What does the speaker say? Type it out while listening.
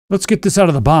Let's get this out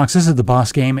of the box. This is the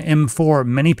BOSGAME M4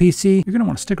 mini PC. You're gonna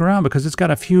wanna stick around because it's got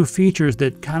a few features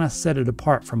that kind of set it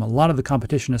apart from a lot of the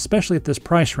competition, especially at this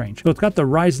price range. So it's got the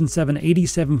Ryzen 7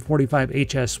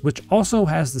 8745HS, which also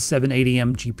has the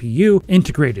 780M GPU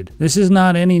integrated. This is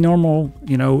not any normal,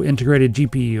 integrated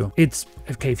GPU. It's,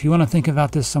 okay, if you wanna think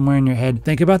about this somewhere in your head,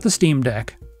 think about the Steam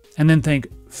Deck, and then think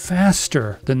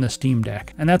faster than the Steam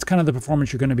Deck. And that's kind of the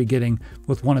performance you're going to be getting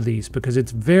with one of these, because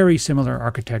it's very similar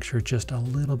architecture, just a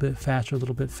little bit faster, a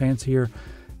little bit fancier,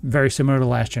 very similar to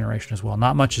last generation as well.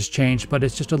 Not much has changed, but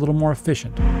it's just a little more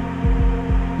efficient.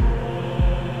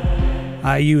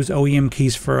 I use OEM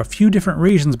keys for a few different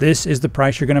reasons. This is the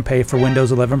price you're going to pay for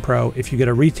Windows 11 Pro if you get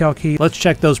a retail key. Let's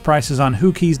check those prices on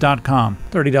whokeys.com.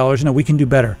 $30, we can do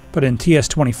better. Put in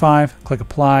TS25, click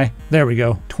apply. There we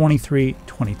go,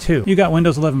 $23.22. You got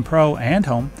Windows 11 Pro and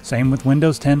Home. Same with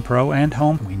Windows 10 Pro and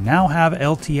Home. We now have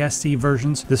LTSC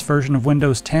versions. This version of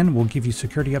Windows 10 will give you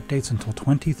security updates until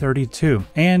 2032.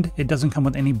 And it doesn't come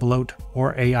with any bloat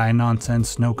or AI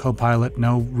nonsense, no Copilot,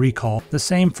 no recall. The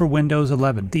same for Windows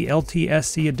 11. The LTSC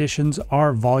editions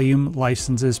are volume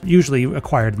licenses, usually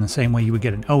acquired in the same way you would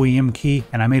get an OEM key,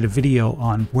 and I made a video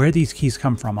on where these keys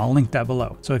come from. I'll link that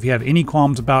below. So if you have any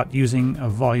qualms about using a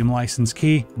volume license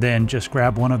key, then just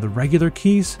grab one of the regular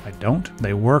keys. I don't,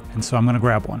 they work, and so I'm gonna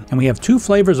grab one. And we have two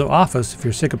flavors of Office. If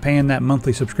you're sick of paying that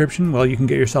monthly subscription, well, you can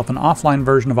get yourself an offline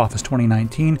version of Office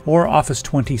 2019 or Office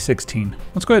 2016.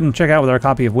 Let's go ahead and check out with our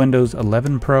copy of Windows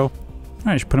 11 Pro. All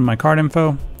right, just put in my card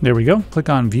info. There we go. Click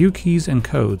on View Keys and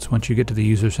Codes. Once you get to the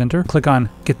User Center, click on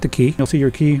Get the Key. You'll see your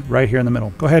key right here in the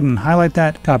middle. Go ahead and highlight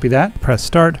that, copy that, press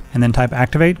Start, and then type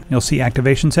Activate. You'll see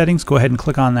Activation Settings. Go ahead and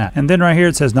click on that. And then right here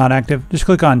it says Not Active. Just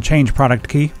click on Change Product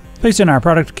Key. Paste in our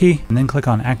product key, and then click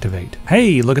on Activate.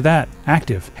 Hey, look at that,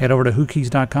 active. Head over to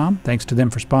whokeys.com. Thanks to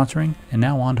them for sponsoring. And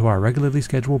now on to our regularly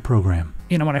scheduled program.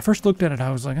 When I first looked at it,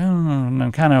 I was like, oh,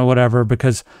 kind of whatever,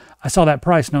 because I saw that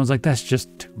price and I was like, that's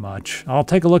just too much. I'll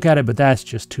take a look at it, but that's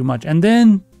just too much. And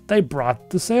then they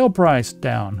brought the sale price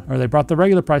down, or they brought the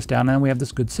regular price down, and we have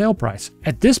this good sale price.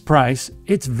 At this price,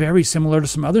 it's very similar to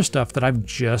some other stuff that I've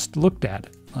just looked at.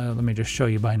 Let me just show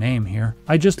you by name here.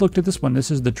 I just looked at this one.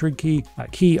 This is the TRIG Key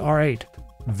R8.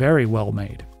 Very well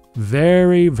made.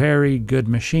 Very, very good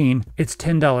machine. It's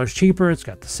 $10 cheaper. It's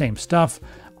got the same stuff.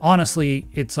 Honestly,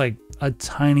 it's like a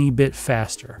tiny bit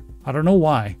faster. I don't know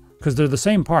why, because they're the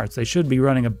same parts. They should be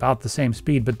running about the same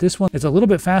speed, but this one is a little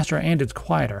bit faster and it's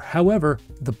quieter. However,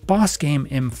 the BOSGAME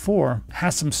M4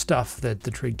 has some stuff that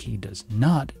the TRIG Key does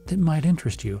not that might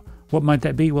interest you. What might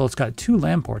that be? Well, it's got two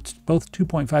LAN ports, both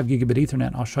 2.5 gigabit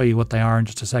Ethernet. I'll show you what they are in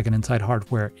just a second inside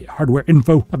hardware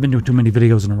info. I've been doing too many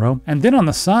videos in a row. And then on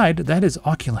the side, that is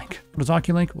Oculink. What is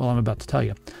Oculink? Well, I'm about to tell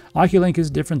you. Oculink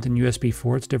is different than USB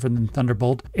 4. It's different than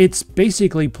Thunderbolt. It's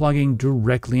basically plugging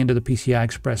directly into the PCI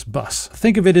Express bus.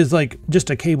 Think of it as like just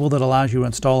a cable that allows you to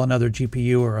install another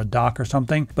GPU or a dock or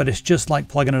something, but it's just like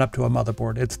plugging it up to a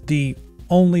motherboard. It's the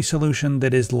only solution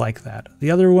that is like that. The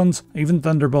other ones, even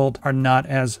Thunderbolt, are not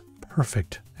as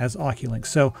perfect as Oculink.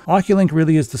 So Oculink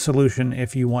really is the solution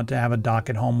if you want to have a dock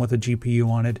at home with a GPU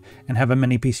on it and have a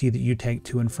mini PC that you take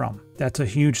to and from. That's a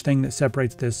huge thing that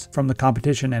separates this from the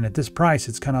competition, and at this price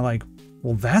it's kind of like,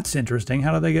 well, that's interesting.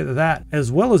 How do they get that?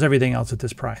 As well as everything else at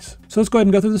this price. So let's go ahead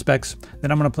and go through the specs.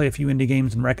 Then I'm going to play a few indie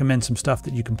games and recommend some stuff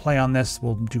that you can play on this.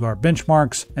 We'll do our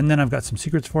benchmarks, and then I've got some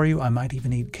secrets for you. I might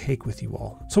even eat cake with you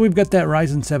all. So we've got that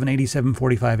Ryzen 7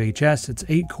 8745HS. It's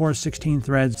 8 cores, 16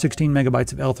 threads, 16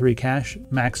 megabytes of L3 cache.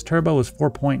 Max turbo is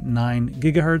 4.9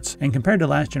 gigahertz. And compared to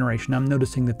last generation, I'm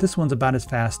noticing that this one's about as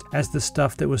fast as the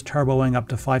stuff that was turboing up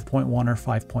to 5.1 or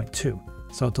 5.2.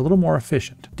 So it's a little more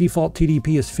efficient. Default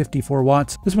TDP is 54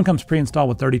 watts. This one comes pre-installed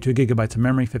with 32 gigabytes of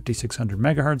memory, 5600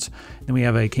 megahertz. Then we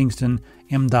have a Kingston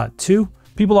M.2.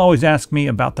 People always ask me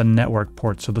about the network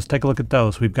ports, so let's take a look at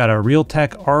those. We've got a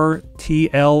Realtek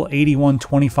RTL8125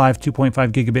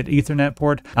 2.5 gigabit Ethernet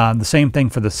port. The same thing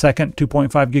for the second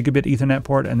 2.5 gigabit Ethernet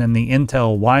port, and then the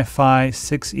Intel Wi-Fi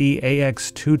 6E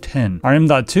AX210. Our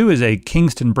M.2 is a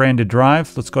Kingston branded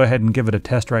drive. Let's go ahead and give it a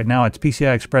test right now. It's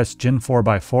PCI Express Gen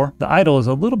 4x4. The idle is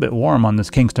a little bit warm on this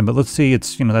Kingston, but let's see,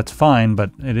 it's, that's fine,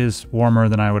 but it is warmer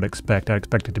than I would expect. I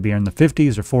expect it to be in the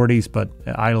 50s or 40s, but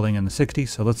idling in the 60s.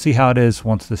 So let's see how it is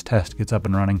once this test gets up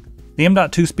and running. The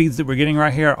M.2 speeds that we're getting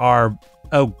right here are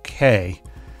okay.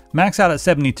 Max out at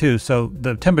 72, so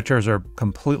the temperatures are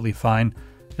completely fine.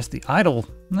 Just the idle,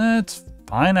 it's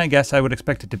fine, I guess. I would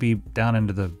expect it to be down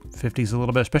into the 50s a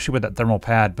little bit, especially with that thermal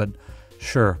pad, but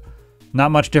sure.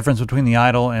 Not much difference between the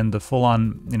idle and the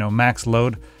full-on, max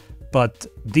load. but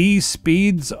these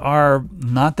speeds are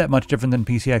not that much different than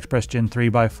PCI Express Gen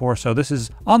 3x4, so this is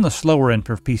on the slower end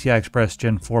for PCI Express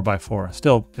Gen 4x4.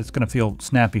 Still, it's going to feel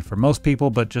snappy for most people,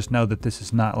 but just know that this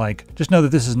is not like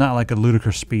a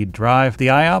ludicrous speed drive. The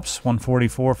IOPS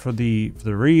 144 for the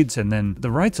reads, and then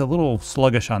the write's a little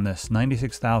sluggish on this,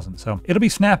 96,000. So it'll be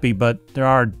snappy, but there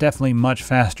are definitely much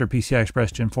faster PCI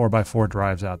Express Gen 4x4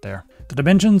 drives out there. The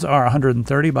dimensions are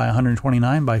 130 by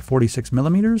 129 by 46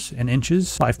 millimeters in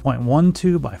inches,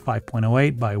 5.12 by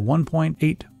 5.08 by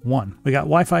 1.81. We got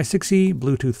Wi-Fi 6E,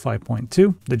 Bluetooth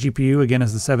 5.2. The GPU again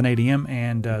is the 780M,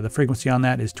 and the frequency on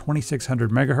that is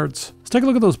 2600 megahertz. Let's take a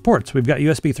look at those ports. We've got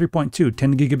USB 3.2,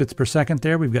 10 gigabits per second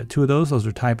there. We've got 2 of those. Those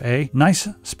are Type A. Nice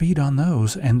speed on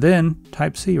those. And then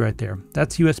Type C right there.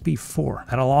 That's USB 4.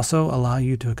 That'll also allow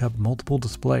you to hook up multiple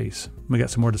displays. We got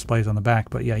some more displays on the back,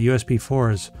 but yeah, USB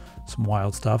 4 is some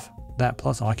wild stuff. That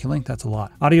plus Oculink, that's a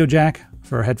lot. Audio jack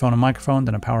for a headphone and microphone,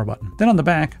 then a power button. Then on the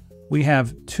back, we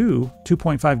have 2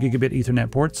 2.5 gigabit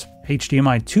Ethernet ports,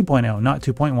 HDMI 2.0, not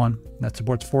 2.1. That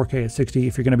supports 4K at 60.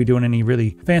 If you're going to be doing any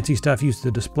really fancy stuff, use the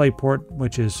DisplayPort,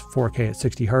 which is 4K at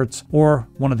 60 hertz, or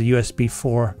one of the USB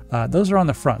 4. Those are on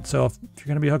the front. So if you're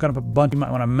going to be hooking up a bunch, you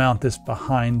might want to mount this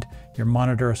behind your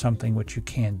monitor or something, which you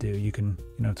can do. You can,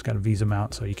 it's got a Visa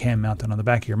mount, so you can mount it on the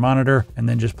back of your monitor and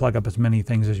then just plug up as many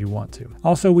things as you want to.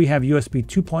 Also, we have USB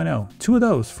 2.0, 2 of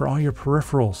those for all your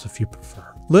peripherals if you prefer.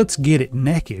 Let's get it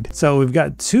naked. So we've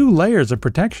got 2 layers of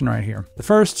protection right here. The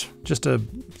first, just a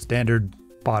standard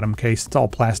bottom case. It's all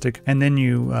plastic. And then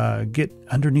you get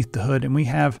underneath the hood, and we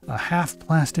have a half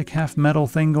plastic, half metal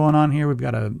thing going on here. We've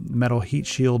got a metal heat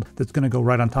shield that's going to go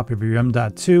right on top of your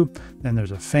M.2. Then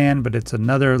there's a fan, but it's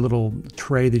another little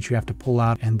tray that you have to pull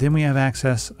out. And then we have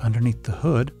access underneath the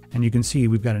hood. And you can see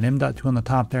we've got an M.2 on the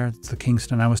top there. It's the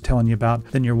Kingston I was telling you about.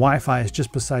 Then your Wi-Fi is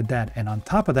just beside that. And on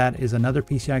top of that is another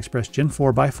PCI Express Gen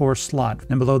 4x4 slot.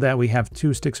 And below that we have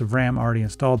 2 sticks of RAM already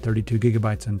installed, 32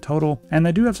 gigabytes in total. And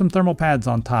they do have some thermal pads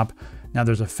on top. Now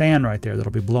there's a fan right there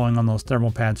that'll be blowing on those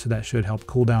thermal pads, so that should help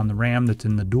cool down the RAM that's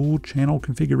in the dual channel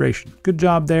configuration. Good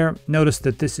job there. Notice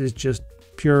that this is just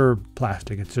pure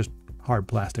plastic. It's just hard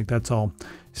plastic, that's all.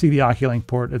 See the Oculink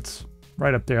port? It's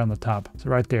right up there on the top. So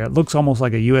right there, it looks almost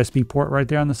like a USB port right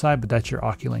there on the side, but that's your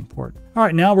Oculink port. All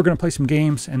right, now we're gonna play some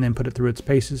games and then put it through its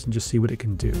paces and just see what it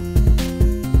can do.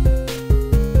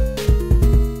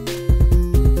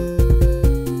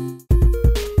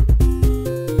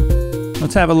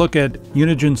 Let's have a look at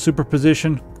Unigine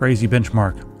superposition, crazy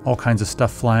benchmark. All kinds of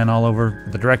stuff flying all over.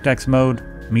 The DirectX mode,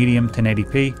 medium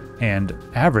 1080p, and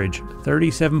average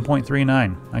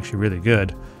 37.39. Actually really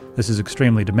good. This is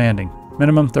extremely demanding.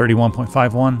 Minimum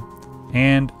 31.51,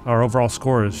 and our overall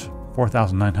score is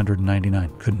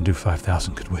 4,999. Couldn't do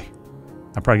 5,000, could we?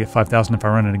 I'll probably get 5,000 if I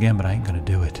run it again, but I ain't gonna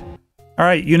do it. All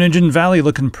right, Unigine Valley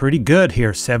looking pretty good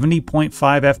here. 70.5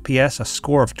 FPS, a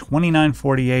score of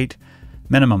 2948,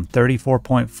 minimum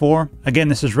 34.4. Again,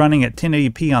 this is running at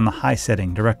 1080p on the high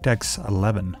setting, DirectX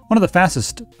 11. One of the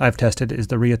fastest I've tested is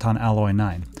the Radeon Alloy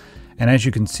 9. And as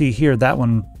you can see here, that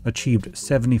one achieved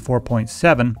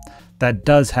 74.7. That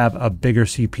does have a bigger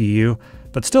CPU,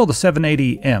 but still the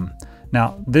 780M.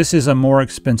 Now, this is a more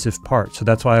expensive part, so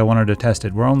that's why I wanted to test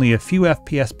it. We're only a few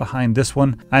FPS behind this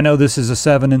one. I know this is a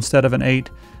 7 instead of an 8,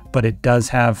 but it does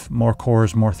have more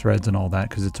cores, more threads and all that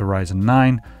because it's a Ryzen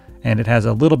 9. And it has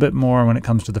a little bit more when it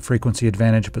comes to the frequency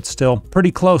advantage, but still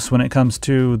pretty close when it comes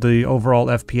to the overall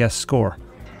FPS score.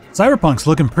 Cyberpunk's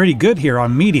looking pretty good here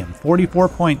on medium,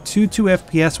 44.22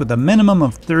 FPS with a minimum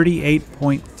of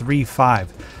 38.35.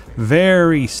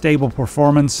 Very stable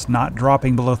performance, not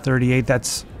dropping below 38.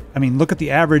 That's, I mean, look at the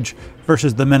average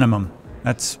versus the minimum.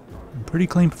 That's pretty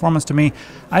clean performance to me.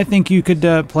 I think you could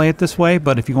play it this way,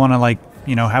 but if you want to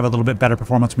have a little bit better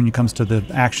performance when it comes to the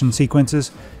action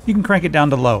sequences, you can crank it down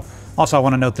to low. Also, I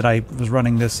want to note that I was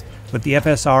running this with the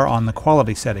FSR on the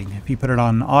quality setting. If you put it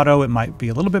on auto, it might be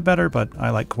a little bit better, but I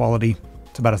like quality.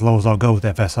 It's about as low as I'll go with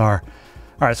FSR. All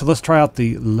right, so let's try out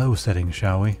the low setting,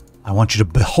 shall we? I want you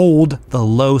to behold the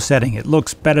low setting. It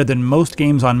looks better than most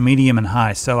games on medium and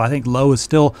high, so I think low is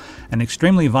still an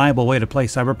extremely viable way to play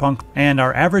Cyberpunk. And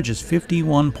our average is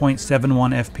 51.71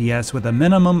 FPS with a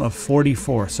minimum of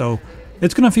 44, so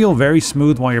it's going to feel very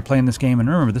smooth while you're playing this game. And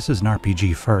remember, this is an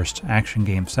RPG first, action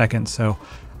game second, so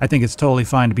I think it's totally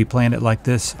fine to be playing it like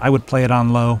this. I would play it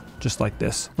on low, just like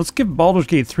this. Let's give Baldur's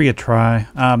Gate 3 a try.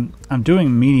 I'm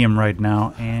doing medium right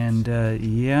now, and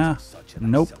yeah,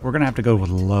 nope, we're gonna have to go with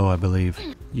low, I believe.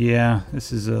 Yeah,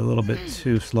 this is a little bit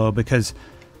too slow because,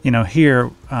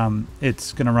 here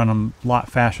it's gonna run a lot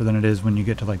faster than it is when you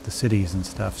get to like the cities and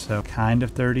stuff. So kind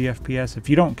of 30 FPS. If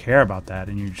you don't care about that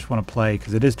and you just want to play,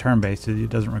 because it is turn-based, it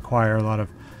doesn't require a lot of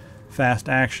fast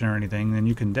action or anything, then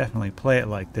you can definitely play it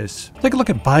like this. Take a look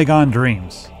at Bygone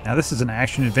Dreams. Now this is an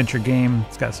action-adventure game.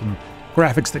 It's got some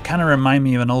graphics that kind of remind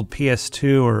me of an old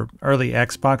PS2 or early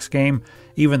Xbox game.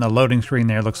 Even the loading screen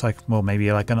there looks like, well,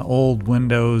 maybe like an old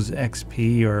Windows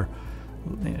XP or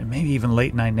maybe even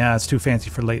late 90s. Nah, it's too fancy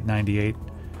for late 98.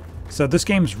 So this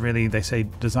game's really, they say,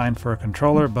 designed for a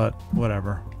controller, but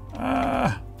whatever.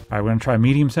 Alright, we're going to try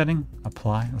medium setting.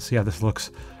 Apply. Let's see how this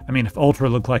looks. I mean, if Ultra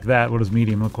looked like that, what does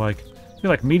medium look like? I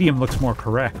feel like medium looks more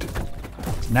correct.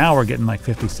 Now we're getting like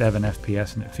 57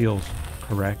 FPS and it feels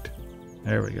correct.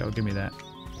 There we go. Give me that.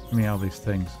 Give me all these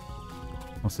things.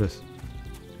 What's this?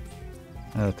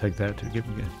 I'll take that too. Give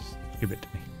it to me.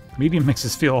 Medium makes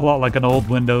this feel a lot like an old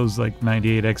Windows like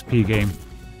 98 XP game.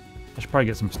 I should probably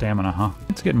get some stamina, huh?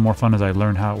 It's getting more fun as I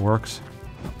learn how it works.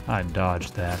 I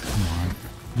dodged that. Come on.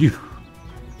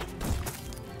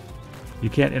 You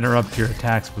can't interrupt your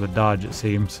attacks with a dodge, it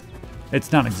seems.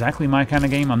 It's not exactly my kind of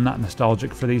game. I'm not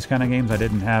nostalgic for these kind of games. I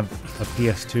didn't have a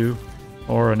PS2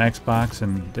 or an Xbox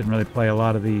and didn't really play a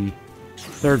lot of the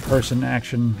third-person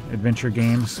action adventure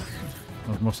games.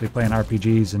 I was mostly playing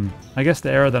RPGs, and I guess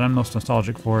the era that I'm most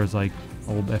nostalgic for is like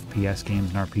old FPS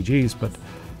games and RPGs, but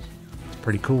it's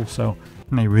pretty cool, so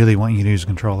they really want you to use a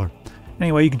controller.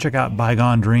 Anyway, you can check out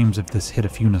Bygone Dreams if this hit a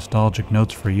few nostalgic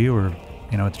notes for you, or,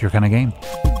 you know, it's your kind of game.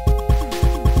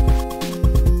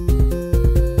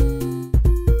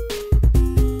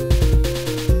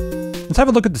 Let's have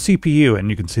a look at the CPU,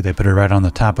 and you can see they put it right on the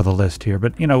top of the list here,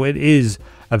 but, you know, it is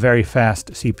a very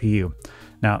fast CPU.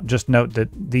 Now, just note that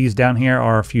these down here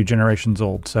are a few generations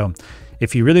old, so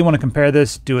if you really want to compare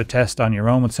this, do a test on your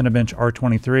own with Cinebench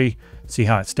R23, see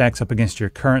how it stacks up against your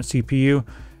current CPU,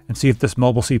 and see if this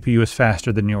mobile CPU is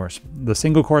faster than yours. The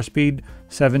single core speed,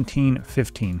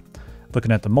 1715.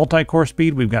 Looking at the multi-core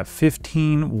speed, we've got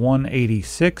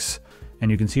 15186,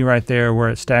 and you can see right there where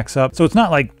it stacks up. So it's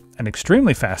not like an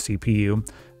extremely fast CPU,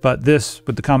 but this,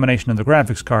 with the combination of the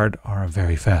graphics card, are a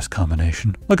very fast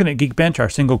combination. Looking at Geekbench, our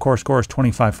single core score is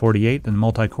 2548 and the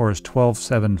multi-core is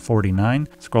 12749.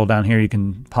 Scroll down here, you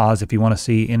can pause if you want to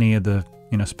see any of the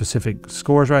specific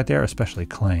scores right there, especially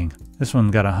Clang. This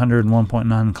one got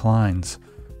 101.9 Clines.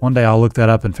 One day I'll look that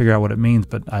up and figure out what it means,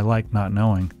 but I like not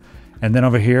knowing. And then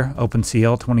over here,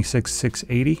 OpenCL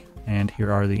 26680, and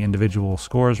here are the individual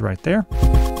scores right there.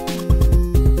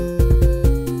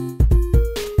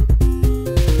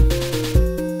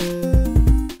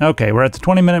 Okay, we're at the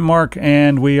 20-minute mark,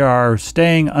 and we are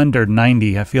staying under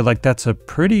 90. I feel like that's a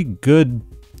pretty good,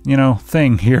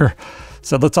 thing here.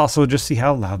 So let's also just see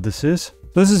how loud this is.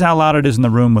 This is how loud it is in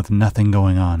the room with nothing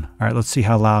going on. All right, let's see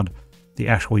how loud the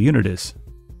actual unit is.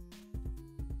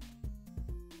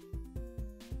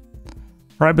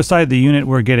 Right beside the unit,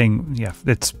 we're getting,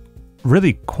 it's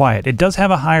really quiet. It does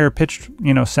have a higher pitched,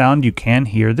 sound. You can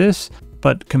hear this.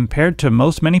 But compared to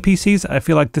most mini PCs, I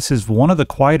feel like this is one of the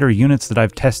quieter units that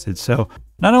I've tested. So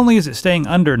not only is it staying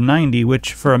under 90,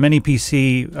 which for a mini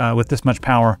PC with this much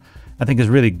power, I think is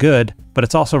really good, but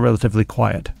it's also relatively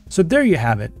quiet. So there you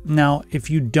have it. Now, if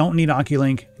you don't need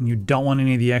Oculink and you don't want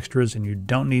any of the extras and you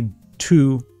don't need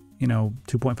two,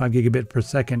 2.5 gigabit per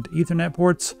second Ethernet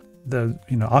ports, the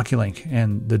Oculink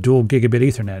and the dual gigabit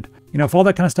Ethernet, if all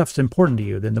that kind of stuff is important to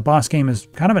you, then the Boss Game is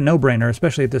kind of a no-brainer,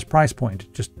 especially at this price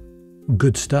point. Just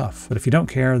good stuff. But if you don't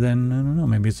care, then I don't know,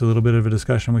 maybe it's a little bit of a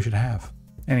discussion we should have.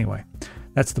 Anyway,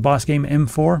 that's the Boss Game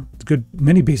M4. It's a good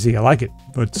mini PC. I like it,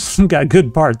 but it's got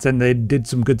good parts and they did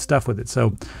some good stuff with it.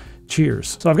 So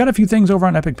cheers. So I've got a few things over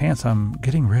on Epic Pants I'm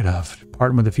getting rid of.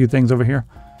 Parting with a few things over here.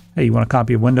 Hey, you want a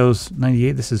copy of Windows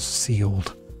 98? This is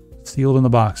sealed. Sealed in the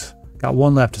box. Got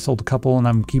one left. I sold a couple and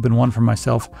I'm keeping one for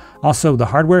myself. Also, the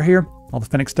hardware here, all the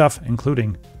Fennec stuff,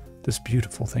 including this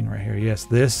beautiful thing right here. Yes,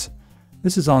 this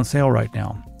is on sale right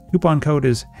now. Coupon code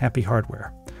is Happy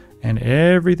Hardware. And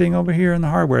everything over here in the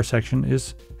hardware section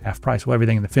is half price. Well,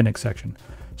 everything in the Fennec section.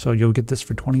 So you'll get this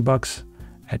for 20 bucks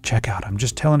at checkout. I'm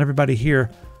just telling everybody here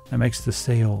that makes the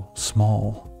sale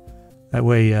small. That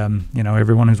way,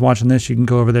 everyone who's watching this, you can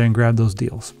go over there and grab those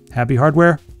deals. Happy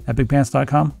Hardware,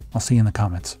 epicpants.com. I'll see you in the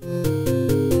comments.